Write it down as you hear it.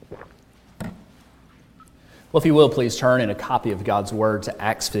Well, if you will, please turn in a copy of God's Word to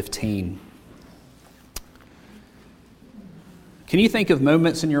Acts 15. Can you think of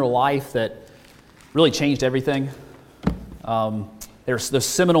moments in your life that really changed everything? There's those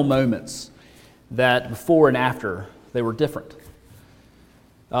seminal moments that before and after, they were different.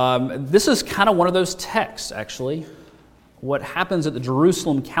 This is kind of one of those texts, actually. What happens at the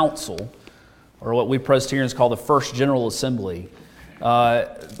Jerusalem Council, or what we Presbyterians call the First General Assembly,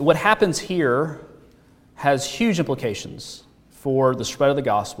 what happens here has huge implications for the spread of the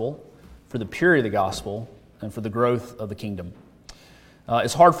gospel, for the purity of the gospel, and for the growth of the kingdom.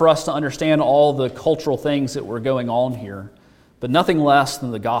 It's hard for us to understand all the cultural things that were going on here, but nothing less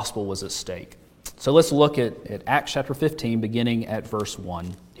than the gospel was at stake. So let's look at Acts chapter 15, beginning at verse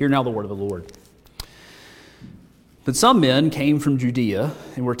 1. Hear now the word of the Lord. But some men came from Judea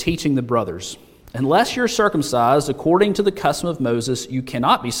and were teaching the brothers, "Unless you're circumcised according to the custom of Moses, you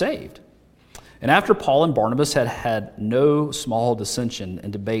cannot be saved." And after Paul and Barnabas had had no small dissension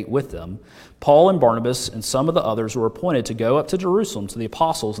and debate with them, Paul and Barnabas and some of the others were appointed to go up to Jerusalem to the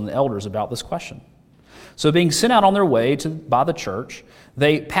apostles and the elders about this question. So being sent out on their way by the church,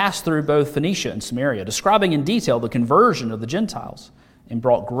 they passed through both Phoenicia and Samaria, describing in detail the conversion of the Gentiles, and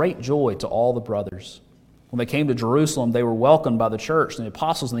brought great joy to all the brothers. When they came to Jerusalem, they were welcomed by the church and the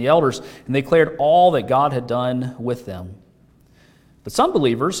apostles and the elders, and they declared all that God had done with them. But some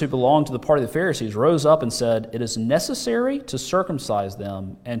believers who belonged to the party of the Pharisees rose up and said, "It is necessary to circumcise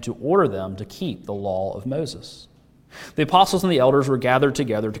them and to order them to keep the law of Moses." The apostles and the elders were gathered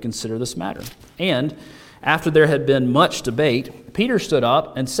together to consider this matter. And after there had been much debate, Peter stood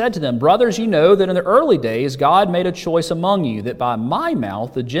up and said to them, "Brothers, you know that in the early days God made a choice among you that by my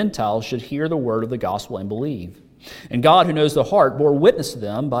mouth the Gentiles should hear the word of the gospel and believe. And God, who knows the heart, bore witness to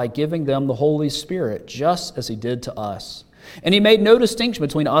them by giving them the Holy Spirit, just as he did to us. And he made no distinction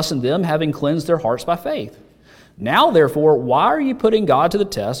between us and them, having cleansed their hearts by faith. Now, therefore, why are you putting God to the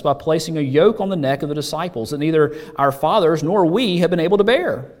test by placing a yoke on the neck of the disciples that neither our fathers nor we have been able to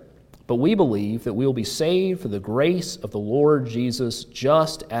bear? But we believe that we will be saved through the grace of the Lord Jesus,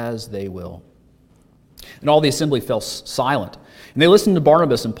 just as they will." And all the assembly fell silent. And they listened to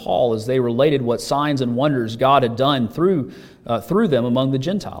Barnabas and Paul as they related what signs and wonders God had done through them among the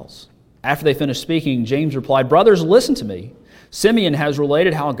Gentiles. After they finished speaking, James replied, "Brothers, listen to me. Simeon has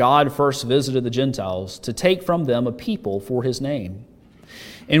related how God first visited the Gentiles to take from them a people for his name.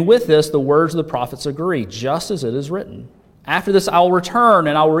 And with this, the words of the prophets agree, just as it is written. After this, I will return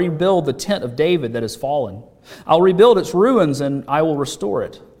and I will rebuild the tent of David that has fallen. I will rebuild its ruins and I will restore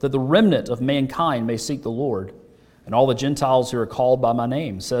it, that the remnant of mankind may seek the Lord. And all the Gentiles who are called by my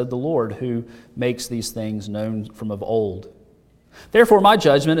name, said the Lord, who makes these things known from of old. Therefore, my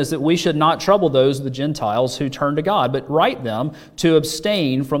judgment is that we should not trouble those of the Gentiles who turn to God, but write them to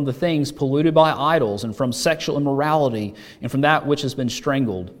abstain from the things polluted by idols, and from sexual immorality, and from that which has been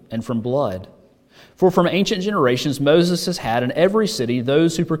strangled, and from blood. For from ancient generations Moses has had in every city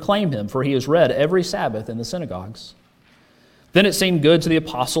those who proclaim him, for he is read every Sabbath in the synagogues. Then it seemed good to the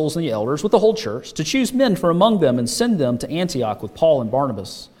apostles and the elders with the whole church to choose men from among them and send them to Antioch with Paul and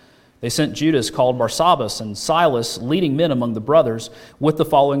Barnabas. They sent Judas, called Barsabbas, and Silas, leading men among the brothers, with the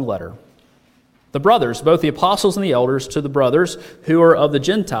following letter. The brothers, both the apostles and the elders, to the brothers who are of the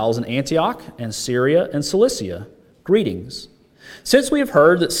Gentiles in Antioch and Syria and Cilicia, greetings. Since we have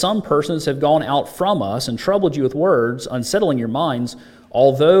heard that some persons have gone out from us and troubled you with words, unsettling your minds,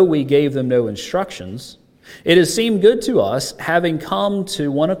 although we gave them no instructions, it has seemed good to us, having come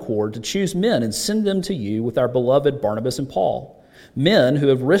to one accord, to choose men and send them to you with our beloved Barnabas and Paul, men who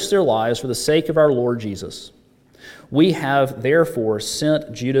have risked their lives for the sake of our Lord Jesus. We have therefore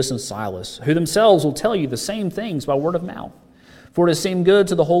sent Judas and Silas, who themselves will tell you the same things by word of mouth. For it has seemed good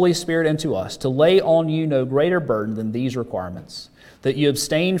to the Holy Spirit and to us to lay on you no greater burden than these requirements, that you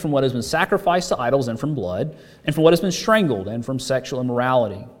abstain from what has been sacrificed to idols and from blood, and from what has been strangled and from sexual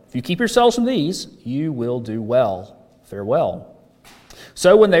immorality. If you keep yourselves from these, you will do well. Farewell.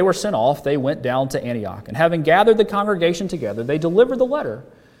 So when they were sent off, they went down to Antioch, and having gathered the congregation together, they delivered the letter.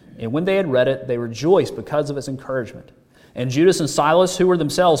 And when they had read it, they rejoiced because of its encouragement. And Judas and Silas, who were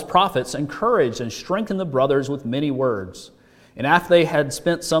themselves prophets, encouraged and strengthened the brothers with many words. And after they had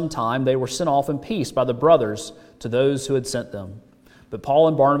spent some time, they were sent off in peace by the brothers to those who had sent them. But Paul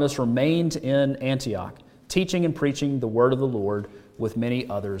and Barnabas remained in Antioch, teaching and preaching the word of the Lord with many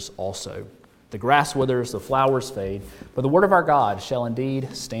others also. The grass withers, the flowers fade, but the word of our God shall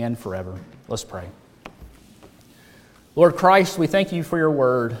indeed stand forever. Let's pray. Lord Christ, we thank you for your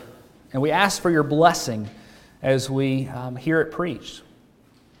word, and we ask for your blessing as we hear it preached.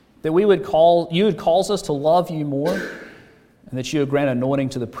 That you would cause us to love you more, and that you would grant anointing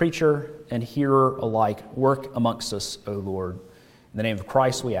to the preacher and hearer alike. Work amongst us, O Lord. In the name of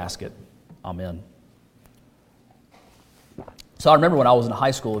Christ we ask it. Amen. So I remember when I was in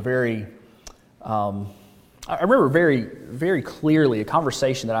high school, very clearly a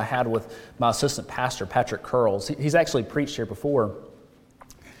conversation that I had with my assistant pastor, Patrick Curls. He's actually preached here before.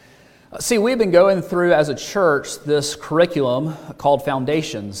 See, we've been going through as a church this curriculum called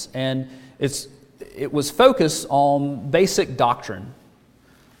Foundations, and it was focused on basic doctrine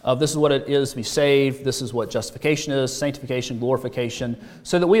of this is what it is to be saved, this is what justification is, sanctification, glorification,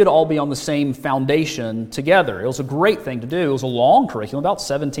 so that we would all be on the same foundation together. It was a great thing to do. It was a long curriculum, about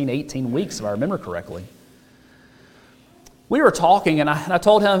 17, 18 weeks if I remember correctly. We were talking, and I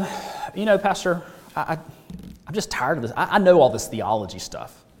told him, you know, Pastor, I'm just tired of this. I know all this theology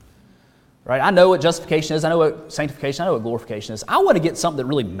stuff, right? I know what justification is. I know what sanctification, I know what glorification is. I want to get something that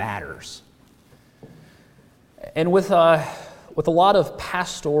really matters. And with a lot of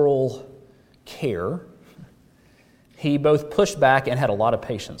pastoral care, he both pushed back and had a lot of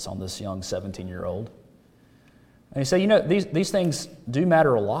patience on this young 17-year-old. And he said, you know, these things do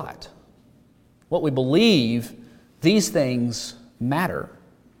matter a lot. What we believe, these things matter.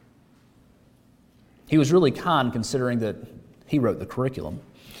 He was really kind considering that he wrote the curriculum.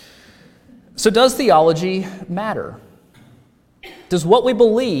 So does theology matter? Does what we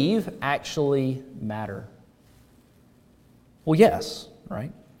believe actually matter? Well, yes,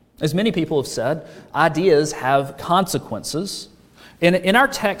 right? As many people have said, ideas have consequences. In our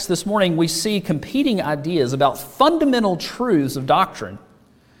text this morning, we see competing ideas about fundamental truths of doctrine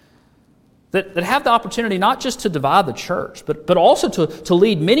that have the opportunity not just to divide the church, but also to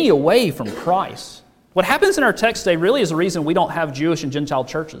lead many away from Christ. What happens in our text today really is the reason we don't have Jewish and Gentile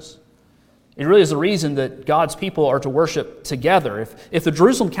churches. It really is the reason that God's people are to worship together. If the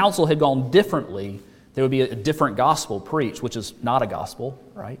Jerusalem Council had gone differently, there would be a different gospel preached, which is not a gospel,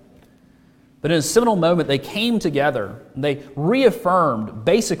 right? But in a seminal moment, they came together and they reaffirmed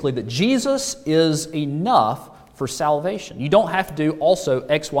basically that Jesus is enough for salvation. You don't have to do also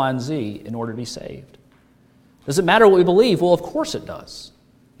X, Y, and Z in order to be saved. Does it matter what we believe? Well, of course it does.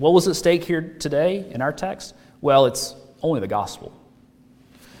 What was at stake here today in our text? Well, it's only the gospel.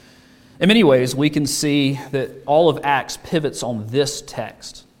 In many ways, we can see that all of Acts pivots on this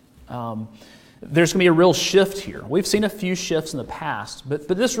text. There's going to be a real shift here. We've seen a few shifts in the past, but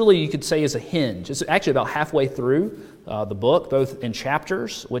this really, you could say, is a hinge. It's actually about halfway through the book, both in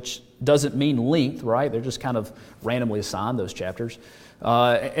chapters, which doesn't mean length, right? They're just kind of randomly assigned, those chapters,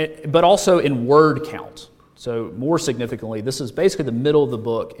 but also in word count. So more significantly, this is basically the middle of the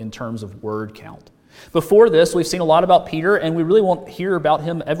book in terms of word count. Before this, we've seen a lot about Peter, and we really won't hear about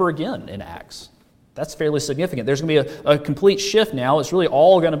him ever again in Acts. That's fairly significant. There's going to be a complete shift now. It's really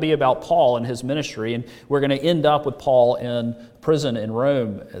all going to be about Paul and his ministry, and we're going to end up with Paul in prison in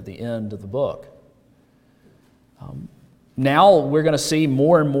Rome at the end of the book. Now we're going to see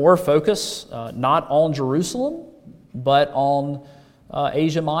more and more focus not on Jerusalem, but on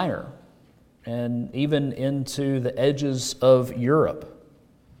Asia Minor and even into the edges of Europe.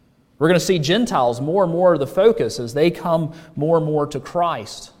 We're going to see Gentiles more and more of the focus as they come more and more to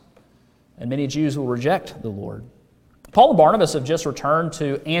Christ. And many Jews will reject the Lord. Paul and Barnabas have just returned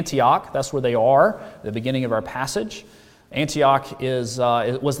to Antioch. That's where they are, the beginning of our passage. Antioch was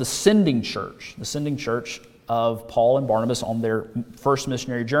the sending church of Paul and Barnabas on their first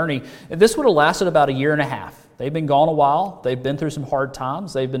missionary journey. And this would have lasted about a year and a half. They've been gone a while. They've been through some hard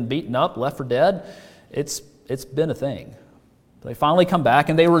times. They've been beaten up, left for dead. It's been a thing. They finally come back,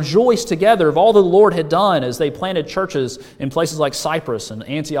 and they rejoice together of all that the Lord had done as they planted churches in places like Cyprus and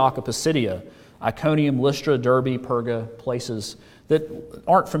Antioch of Pisidia, Iconium, Lystra, Derbe, Perga, places that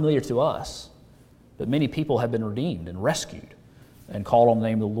aren't familiar to us. But many people have been redeemed and rescued and called on the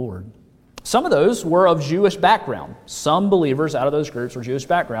name of the Lord. Some of those were of Jewish background. Some believers out of those groups were Jewish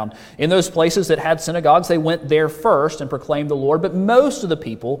background. In those places that had synagogues, they went there first and proclaimed the Lord. But most of the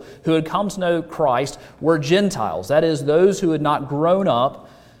people who had come to know Christ were Gentiles. That is, those who had not grown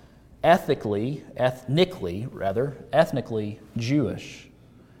up ethnically Jewish.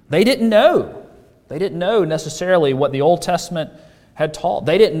 They didn't know. They didn't know necessarily what the Old Testament had taught.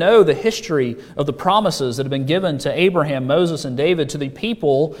 They didn't know the history of the promises that had been given to Abraham, Moses, and David to the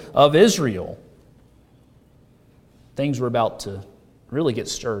people of Israel. Things were about to really get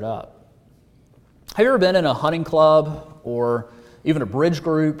stirred up. Have you ever been in a hunting club or even a bridge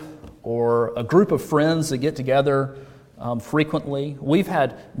group or a group of friends that get together frequently? We've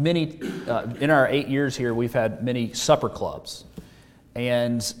had many, in our 8 years here, we've had many supper clubs.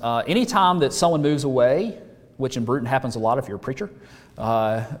 And anytime that someone moves away, which in Bruton happens a lot if you're a preacher,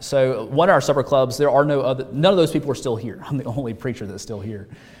 So one of our supper clubs, none of those people are still here. I'm the only preacher that's still here.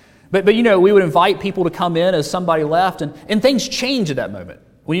 But we would invite people to come in as somebody left, and things change at that moment.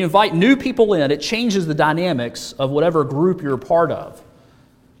 When you invite new people in, it changes the dynamics of whatever group you're a part of.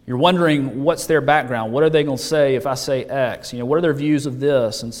 You're wondering, what's their background? What are they going to say if I say X? What are their views of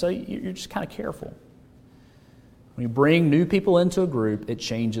this? And so you're just kind of careful. When you bring new people into a group, it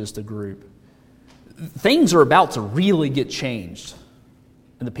changes the group. Things are about to really get changed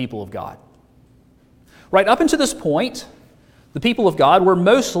in the people of God. Right up until this point, the people of God were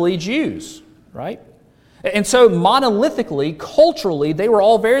mostly Jews, right? And so monolithically, culturally, they were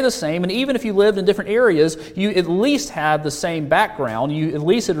all very the same. And even if you lived in different areas, you at least had the same background. You at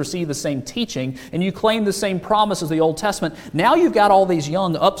least had received the same teaching. And you claimed the same promises of the Old Testament. Now you've got all these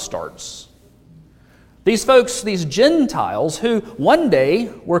young upstarts. These folks, these Gentiles, who one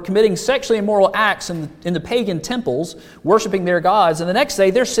day were committing sexually immoral acts in the pagan temples, worshiping their gods. And the next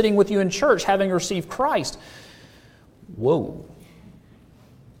day, they're sitting with you in church, having received Christ. Whoa.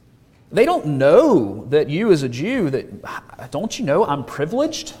 They don't know that you as a Jew, don't you know I'm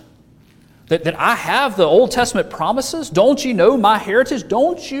privileged? That I have the Old Testament promises? Don't you know my heritage?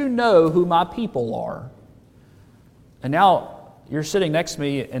 Don't you know who my people are? And now you're sitting next to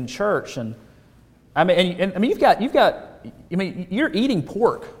me in church, and you're eating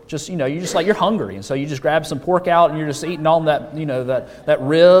pork. You're hungry, and so you just grab some pork out, and you're just eating on that, that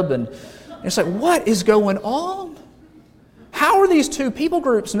rib, and it's like, what is going on? How are these two people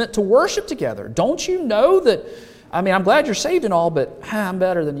groups meant to worship together? Don't you know that, I'm glad you're saved and all, but I'm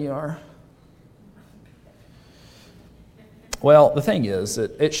better than you are. Well, the thing is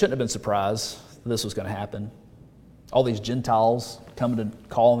that it shouldn't have been surprised that this was going to happen. All these Gentiles coming to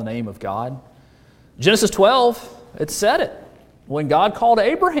call in the name of God. Genesis 12, it said it. When God called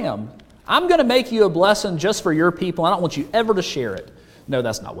Abraham, I'm going to make you a blessing just for your people. I don't want you ever to share it. No,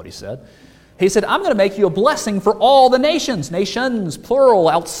 that's not what he said. He said, I'm going to make you a blessing for all the nations. Nations, plural,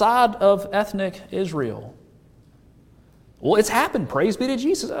 outside of ethnic Israel. Well, it's happened. Praise be to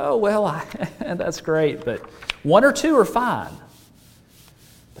Jesus. Oh, well, that's great. But one or two are fine.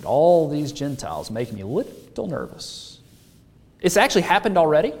 But all these Gentiles make me a little nervous. It's actually happened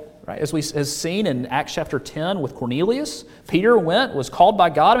already, right? As we have seen in Acts chapter 10 with Cornelius. Peter was called by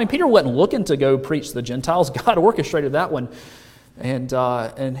God. Peter wasn't looking to go preach to the Gentiles. God orchestrated that one.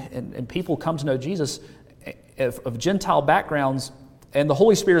 And people come to know Jesus of Gentile backgrounds, and the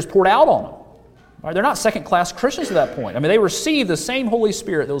Holy Spirit is poured out on them. Right? They're not second-class Christians at that point. They receive the same Holy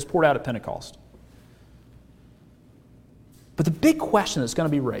Spirit that was poured out at Pentecost. But the big question that's going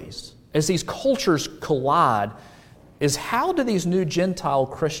to be raised as these cultures collide is, how do these new Gentile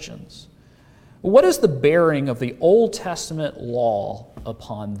Christians, what is the bearing of the Old Testament law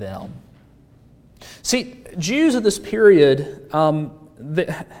upon them? See, Jews of this period,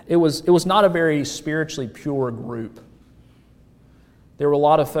 it was not a very spiritually pure group. There were a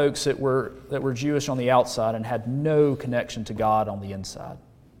lot of folks that were Jewish on the outside and had no connection to God on the inside.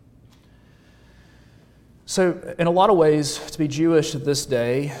 So, in a lot of ways, to be Jewish at this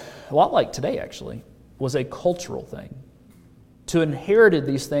day, a lot like today actually, was a cultural thing. To inherited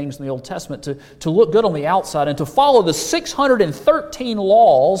these things in the Old Testament, to look good on the outside, and to follow the 613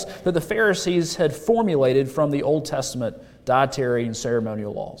 laws that the Pharisees had formulated from the Old Testament dietary and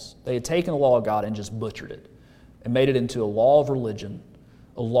ceremonial laws. They had taken the law of God and just butchered it and made it into a law of religion,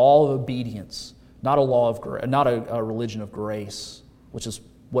 a law of obedience, not a religion of grace, which is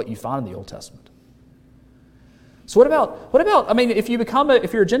what you find in the Old Testament. So what about? If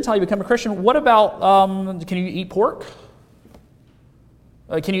you're a Gentile, you become a Christian. What about? Can you eat pork?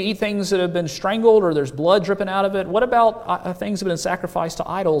 Can you eat things that have been strangled or there's blood dripping out of it? What about things that have been sacrificed to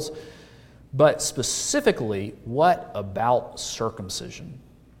idols? But specifically, what about circumcision?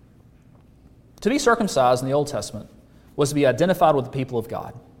 To be circumcised in the Old Testament was to be identified with the people of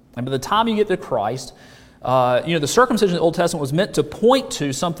God. And by the time you get to Christ, the circumcision in the Old Testament was meant to point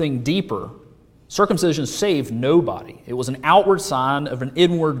to something deeper. Circumcision saved nobody. It was an outward sign of an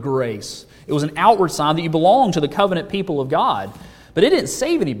inward grace. It was an outward sign that you belong to the covenant people of God. But it didn't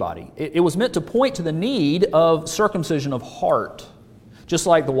save anybody. It was meant to point to the need of circumcision of heart. Just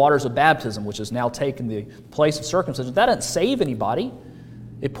like the waters of baptism, which has now taken the place of circumcision. That doesn't save anybody.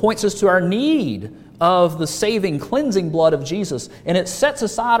 It points us to our need of the saving, cleansing blood of Jesus. And it sets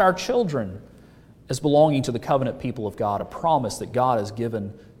aside our children as belonging to the covenant people of God, a promise that God has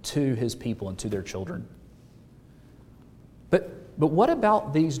given to His people and to their children. But what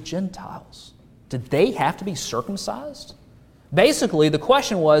about these Gentiles? Did they have to be circumcised? Basically, the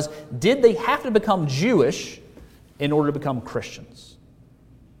question was, did they have to become Jewish in order to become Christians?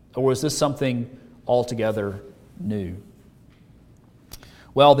 Or was this something altogether new?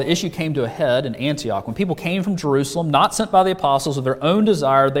 Well, the issue came to a head in Antioch when people came from Jerusalem, not sent by the apostles of their own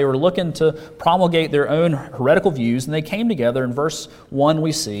desire. They were looking to promulgate their own heretical views, and they came together. In verse 1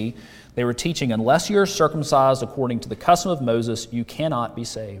 we see they were teaching, unless you are circumcised according to the custom of Moses, you cannot be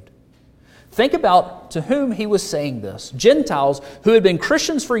saved. Think about to whom he was saying this. Gentiles who had been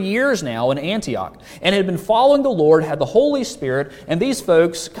Christians for years now in Antioch and had been following the Lord, had the Holy Spirit, and these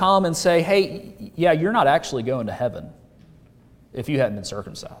folks come and say, hey, yeah, you're not actually going to heaven if you hadn't been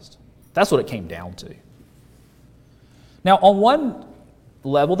circumcised. That's what it came down to. Now, on one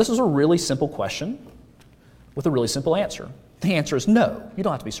level, this is a really simple question with a really simple answer. The answer is no. You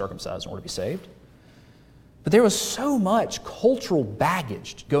don't have to be circumcised in order to be saved. But there was so much cultural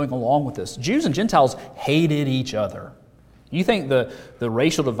baggage going along with this. Jews and Gentiles hated each other. You think the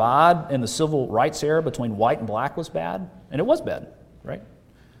racial divide in the civil rights era between white and black was bad? And it was bad, right?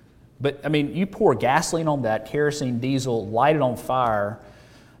 But, I mean, you pour gasoline on that, kerosene, diesel, light it on fire,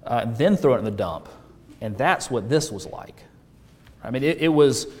 then throw it in the dump. And that's what this was like. I mean, it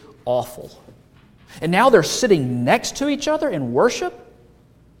was awful. And now they're sitting next to each other in worship?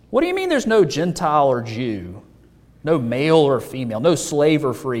 What do you mean there's no Gentile or Jew? No male or female? No slave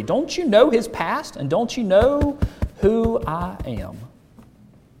or free? Don't you know his past? And don't you know who I am?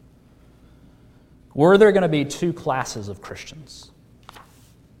 Were there going to be two classes of Christians?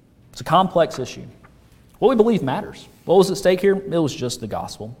 It's a complex issue. What we believe matters. What was at stake here? It was just the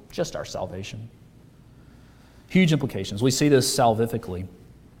gospel, just our salvation. Huge implications. We see this salvifically.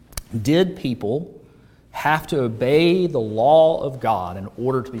 Did people have to obey the law of God in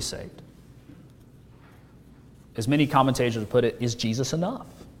order to be saved? As many commentators have put it, is Jesus enough?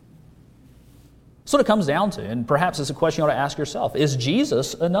 That's what it comes down to, and perhaps it's a question you ought to ask yourself. Is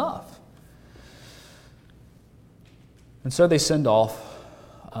Jesus enough? And so they send off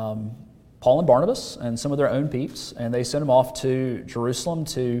Paul and Barnabas and some of their own peeps, and they send them off to Jerusalem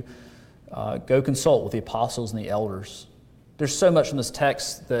to go consult with the apostles and the elders. There's so much in this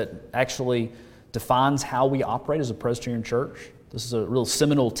text that actually defines how we operate as a Presbyterian church. This is a real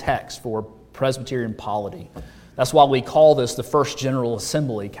seminal text for Presbyterian polity. That's why we call this the First General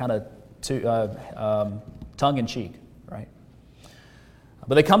Assembly, kind of tongue-in-cheek, right?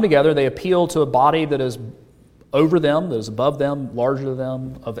 But they come together, they appeal to a body that is over them, that is above them, larger than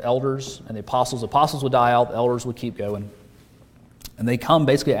them, of elders and the apostles. The apostles would die out, the elders would keep going. And they come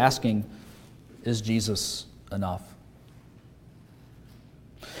basically asking, is Jesus enough?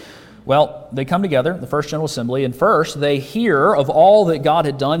 Well, they come together, the First General Assembly, and first they hear of all that God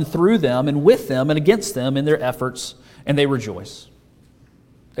had done through them and with them and against them in their efforts, and they rejoice.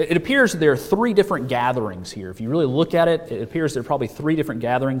 It appears that there are three different gatherings here. If you really look at it, it appears there are probably three different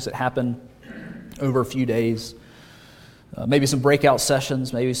gatherings that happen over a few days. Maybe some breakout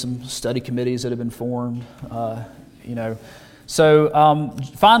sessions, maybe some study committees that have been formed, So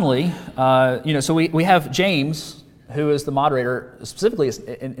finally, so we have James, who is the moderator. Specifically,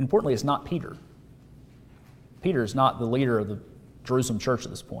 and importantly, it's not Peter. Peter is not the leader of the Jerusalem church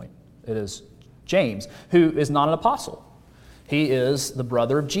at this point. It is James, who is not an apostle. He is the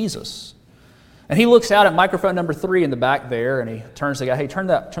brother of Jesus. And he looks out at microphone number 3 in the back there, and he turns to the guy, hey, turn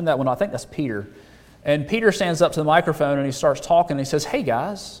that one on. I think that's Peter. And Peter stands up to the microphone, and he starts talking, and he says, hey,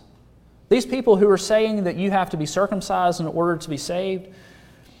 guys, these people who are saying that you have to be circumcised in order to be saved,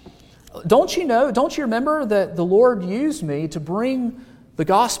 don't you remember that the Lord used me to bring the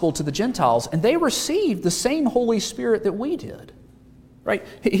gospel to the Gentiles, and they received the same Holy Spirit that we did? Right?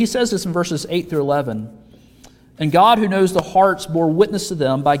 He says this in verses 8 through 11. And God, who knows the hearts, bore witness to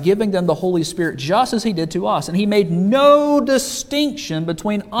them by giving them the Holy Spirit just as He did to us. And He made no distinction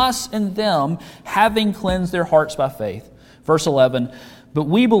between us and them, having cleansed their hearts by faith. Verse 11, but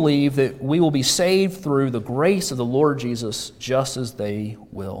we believe that we will be saved through the grace of the Lord Jesus, just as they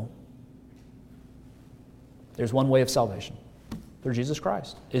will. There's one way of salvation, through Jesus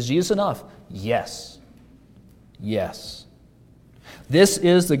Christ. Is Jesus enough? Yes. Yes. This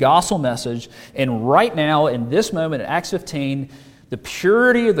is the gospel message, and right now, in this moment, in Acts 15, the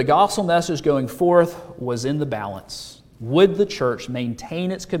purity of the gospel message going forth was in the balance. Would the church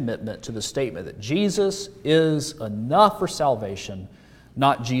maintain its commitment to the statement that Jesus is enough for salvation,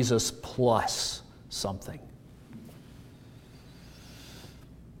 not Jesus plus something?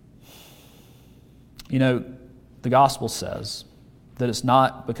 You know, the gospel says that it's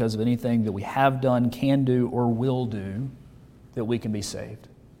not because of anything that we have done, can do, or will do that we can be saved.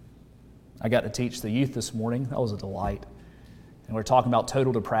 I got to teach the youth this morning. That was a delight. And we're talking about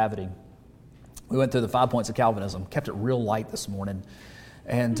total depravity. We went through the 5 points of Calvinism, kept it real light this morning.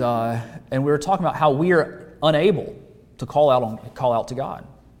 And we were talking about how we are unable to call out to God.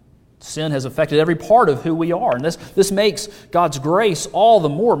 Sin has affected every part of who we are, and this makes God's grace all the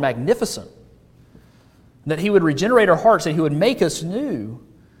more magnificent. That He would regenerate our hearts, that He would make us new.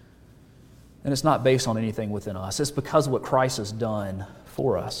 And it's not based on anything within us. It's because of what Christ has done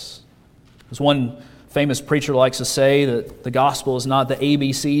for us. As one famous preacher likes to say, that the gospel is not the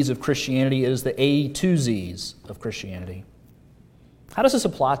ABCs of Christianity, it is the A to Zs of Christianity. How does this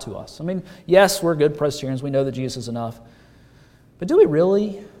apply to us? I mean, yes, we're good Presbyterians. We know that Jesus is enough. But do we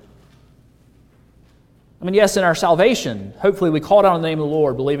really? I mean, yes, in our salvation, hopefully we called out on the name of the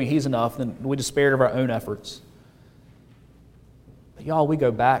Lord, believing He's enough, then we despaired of our own efforts. But y'all, we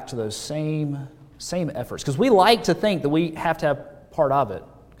go back to those same efforts, because we like to think that we have to have part of it,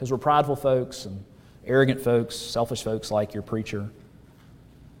 because we're prideful folks and arrogant folks, selfish folks like your preacher.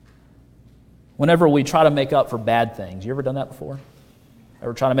 Whenever we try to make up for bad things, you ever done that before?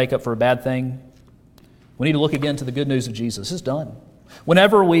 Ever try to make up for a bad thing? We need to look again to the good news of Jesus. It's done.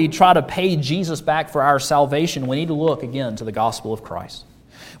 Whenever we try to pay Jesus back for our salvation, we need to look again to the gospel of Christ.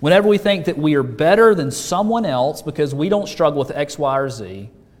 Whenever we think that we are better than someone else because we don't struggle with X, Y, or Z,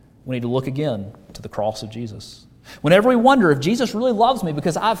 we need to look again to the cross of Jesus. Whenever we wonder if Jesus really loves me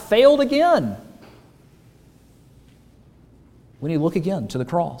because I've failed again, we need to look again to the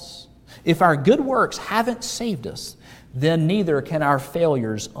cross. If our good works haven't saved us, then neither can our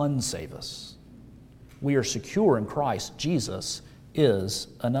failures unsave us. We are secure in Christ. Jesus is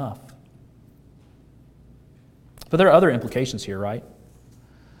enough. But there are other implications here, right?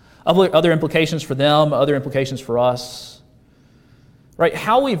 Other implications for them, other implications for us. Right?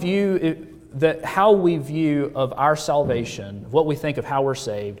 How we view of our salvation, what we think of how we're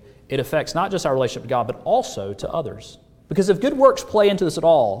saved, it affects not just our relationship to God, but also to others. Because if good works play into this at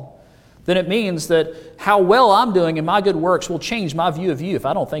all, then it means that how well I'm doing in my good works will change my view of you if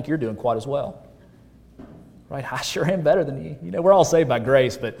I don't think you're doing quite as well. Right? I sure am better than you. You know, we're all saved by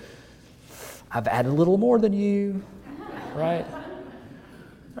grace, but I've added a little more than you. Right?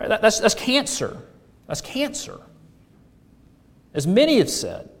 That's cancer. That's cancer. As many have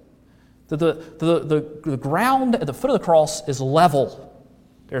said, that the ground at the foot of the cross is level.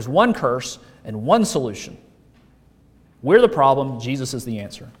 There's one curse and one solution. We're the problem. Jesus is the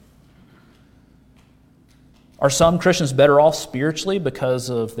answer. Are some Christians better off spiritually because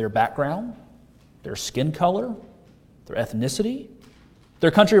of their background, their skin color, their ethnicity, their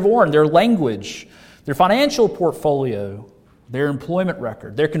country of origin, their language, their financial portfolio, their employment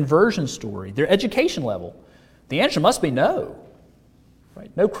record, their conversion story, their education level? The answer must be no. Right?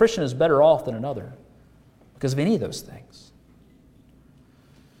 No Christian is better off than another because of any of those things.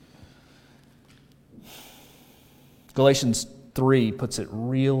 Galatians 3 puts it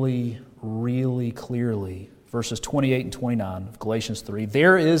really, really clearly. Verses 28 and 29 of Galatians 3.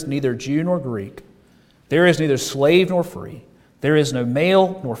 There is neither Jew nor Greek. There is neither slave nor free. There is no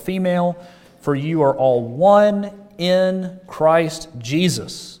male nor female, for you are all one in Christ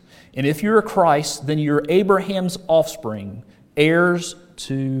Jesus. And if you're Christ, then you're Abraham's offspring, heirs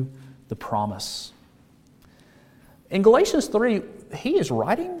to the promise. In Galatians 3, he is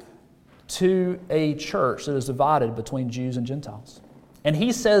writing to a church that is divided between Jews and Gentiles. And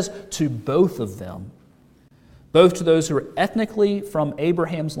he says to both of them, both to those who are ethnically from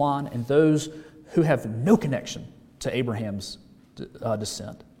Abraham's line and those who have no connection to Abraham's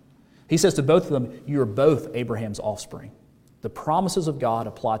descent. He says to both of them, you are both Abraham's offspring. The promises of God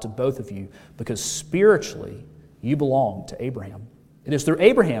apply to both of you because spiritually you belong to Abraham. It is through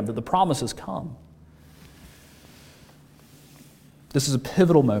Abraham that the promises come. This is a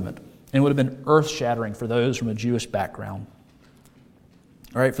pivotal moment and would have been earth-shattering for those from a Jewish background.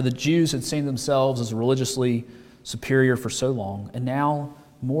 All right, for the Jews had seen themselves as religiously superior for so long, and now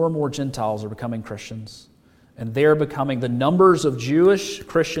more and more Gentiles are becoming Christians, and they're becoming, the numbers of Jewish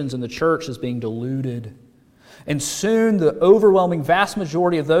Christians in the church is being diluted. And soon the overwhelming vast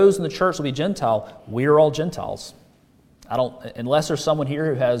majority of those in the church will be Gentile. We are all Gentiles. Unless there's someone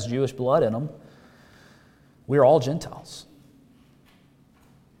here who has Jewish blood in them, we are all Gentiles.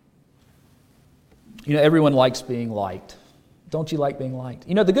 You know, everyone likes being liked. Don't you like being liked?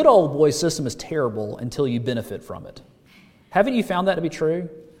 You know, the good old boy system is terrible until you benefit from it. Haven't you found that to be true?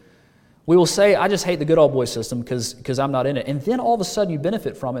 We will say, I just hate the good old boy system because I'm not in it. And then all of a sudden you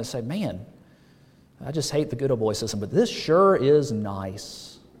benefit from it and say, man, I just hate the good old boy system, but this sure is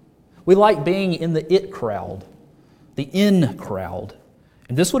nice. We like being in the it crowd, the in crowd.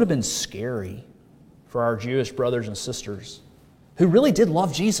 And this would have been scary for our Jewish brothers and sisters who really did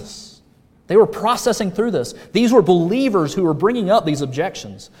love Jesus. They were processing through this. These were believers who were bringing up these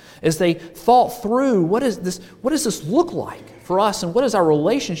objections as they thought through, what does this look like for us, and what is our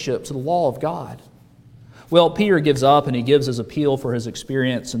relationship to the law of God? Well, Peter gives up and he gives his appeal for his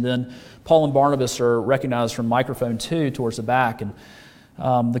experience, and then Paul and Barnabas are recognized from microphone 2 towards the back, and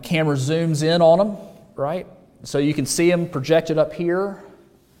the camera zooms in on them, right? So you can see them projected up here.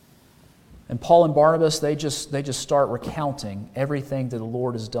 And Paul and Barnabas, they just start recounting everything that the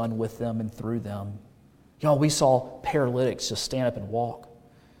Lord has done with them and through them. Y'all, we saw paralytics just stand up and walk.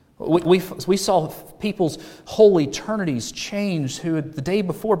 We saw people's whole eternities changed who had the day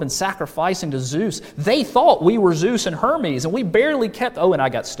before been sacrificing to Zeus. They thought we were Zeus and Hermes, and we barely kept, and I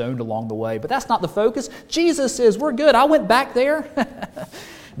got stoned along the way. But that's not the focus. Jesus says, we're good. I went back there.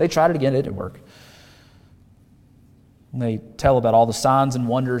 They tried it again. It didn't work. And they tell about all the signs and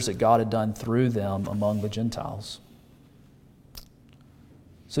wonders that God had done through them among the Gentiles.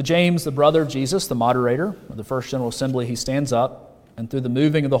 So James, the brother of Jesus, the moderator of the First General Assembly, he stands up, and through the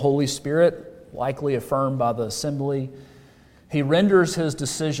moving of the Holy Spirit, likely affirmed by the assembly, he renders his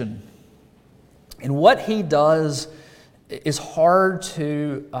decision. And what he does is hard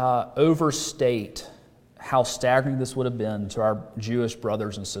to overstate how staggering this would have been to our Jewish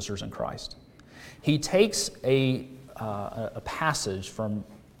brothers and sisters in Christ. He takes a passage from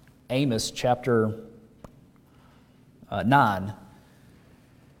Amos chapter 9,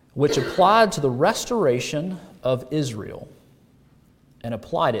 which applied to the restoration of Israel, and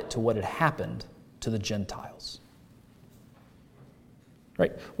applied it to what had happened to the Gentiles.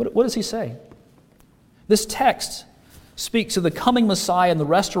 Right? What does he say? This text speaks of the coming Messiah and the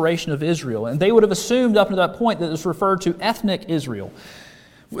restoration of Israel, and they would have assumed up to that point that it was referred to ethnic Israel.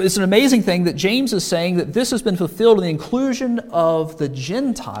 It's an amazing thing that James is saying that this has been fulfilled in the inclusion of the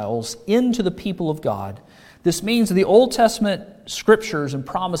Gentiles into the people of God. This means that the Old Testament scriptures and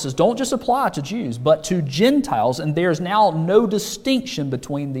promises don't just apply to Jews, but to Gentiles, and there's now no distinction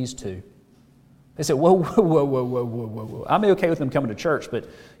between these two. They say, whoa. I'm okay with them coming to church, but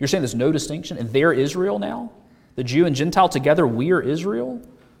you're saying there's no distinction, and they're Israel now? The Jew and Gentile together, we are Israel?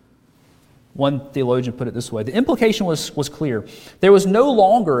 One theologian put it this way: the implication was clear. There was no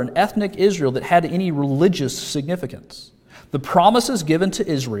longer an ethnic Israel that had any religious significance. The promises given to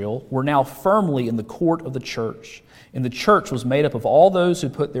Israel were now firmly in the court of the church, and the church was made up of all those who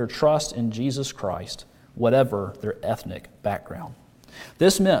put their trust in Jesus Christ, whatever their ethnic background.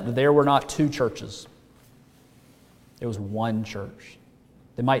 This meant that there were not two churches. There was one church.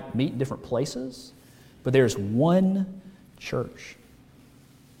 They might meet in different places, but there's one church.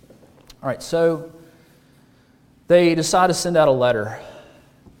 All right, so they decide to send out a letter.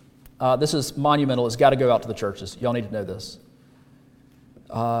 This is monumental. It's got to go out to the churches. Y'all need to know this.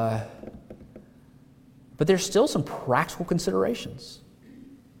 But there's still some practical considerations.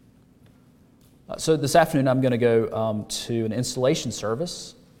 So this afternoon I'm going to go to an installation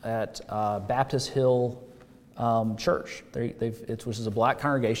service at Baptist Hill Church, which is a black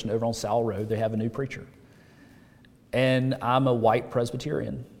congregation over on Sowell Road. They have a new preacher. And I'm a white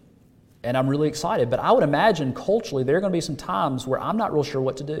Presbyterian. And I'm really excited, but I would imagine culturally there are going to be some times where I'm not real sure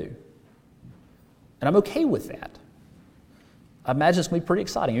what to do. And I'm okay with that. I imagine it's going to be pretty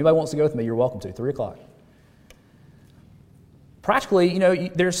exciting. Anybody wants to go with me, you're welcome to, 3 o'clock. Practically,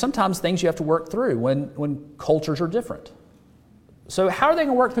 there's sometimes things you have to work through when cultures are different. So how are they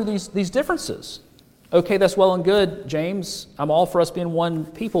going to work through these differences? Okay, that's well and good, James. I'm all for us being one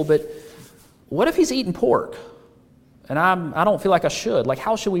people, but what if he's eating pork? And I don't feel like I should. Like,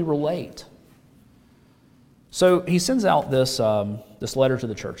 how should we relate? So he sends out this letter to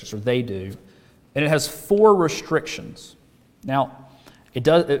the churches, or they do, and it has 4 restrictions. Now,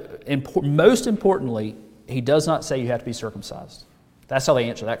 most importantly, he does not say you have to be circumcised. That's how they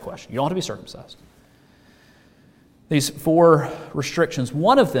answer that question. You don't have to be circumcised. These 4 restrictions,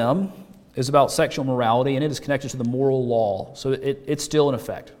 one of them is about sexual morality, and it is connected to the moral law. So it's still in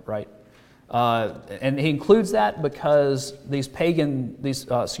effect, right? And he includes that because these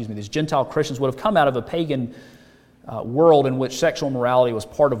Gentile Christians would have come out of a pagan world in which sexual morality was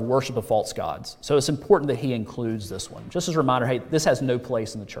part of worship of false gods. So it's important that he includes this one. Just as a reminder, hey, this has no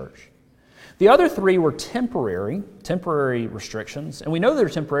place in the church. The other 3 were temporary restrictions. And we know they're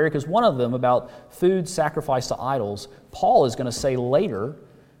temporary because one of them, about food sacrificed to idols, Paul is going to say later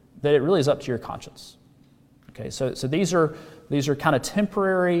that it really is up to your conscience. Okay, so these are kind of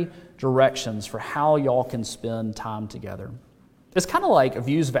temporary directions for how y'all can spend time together. It's kind of like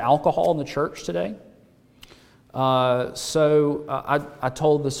views of alcohol in the church today. So I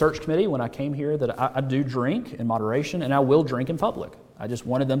told the search committee when I came here that I do drink in moderation and I will drink in public. I just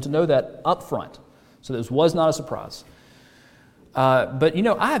wanted them to know that up front. So this was not a surprise. But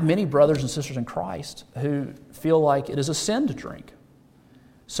I have many brothers and sisters in Christ who feel like it is a sin to drink.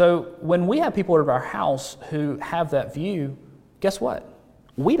 So when we have people at our house who have that view, guess what?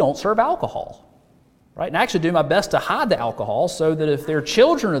 We don't serve alcohol. right? And I actually do my best to hide the alcohol so that if their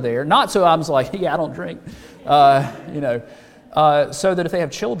children are there, not so I'm like, yeah, I don't drink, so that if they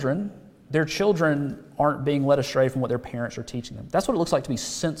have children, their children aren't being led astray from what their parents are teaching them. That's what it looks like to be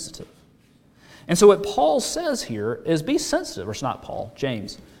sensitive. And so what Paul says here is be sensitive, or it's not Paul,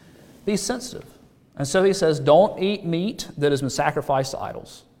 James, be sensitive. And so he says, don't eat meat that has been sacrificed to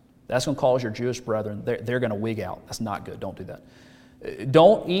idols. That's going to cause your Jewish brethren, they're going to wig out. That's not good. Don't do that.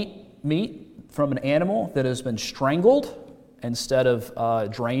 Don't eat meat from an animal that has been strangled instead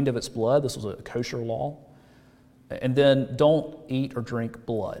of drained of its blood. This was a kosher law. And then don't eat or drink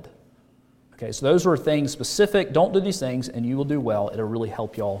blood. Okay, so those are things specific. Don't do these things and you will do well. It'll really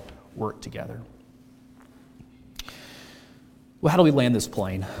help y'all work together. Well, how do we land this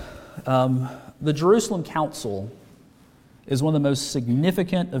plane? The Jerusalem Council is one of the most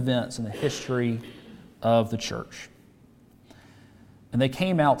significant events in the history of the church. And they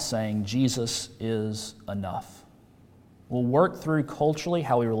came out saying, Jesus is enough. We'll work through culturally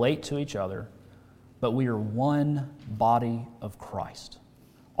how we relate to each other, but we are one body of Christ.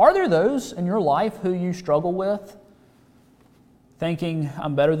 Are there those in your life who you struggle with, thinking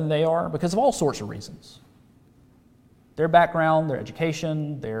I'm better than they are? Because of all sorts of reasons. Their background, their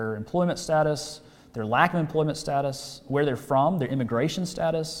education, their employment status, their lack of employment status, where they're from, their immigration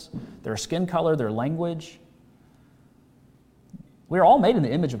status, their skin color, their language. We are all made in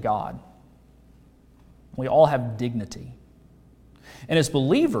the image of God. We all have dignity. And as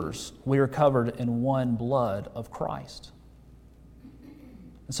believers, we are covered in one blood of Christ.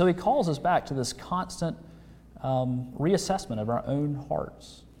 And so he calls us back to this constant reassessment of our own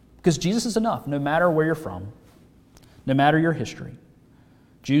hearts. Because Jesus is enough, no matter where you're from, no matter your history.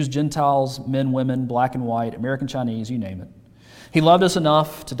 Jews, Gentiles, men, women, black and white, American, Chinese, you name it. He loved us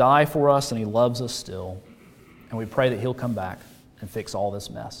enough to die for us, and he loves us still. And we pray that he'll come back and fix all this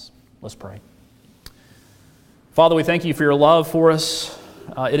mess. Let's pray. Father, we thank you for your love for us.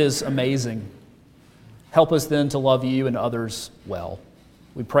 It is amazing. Help us then to love you and others well.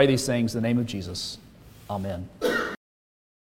 We pray these things in the name of Jesus. Amen.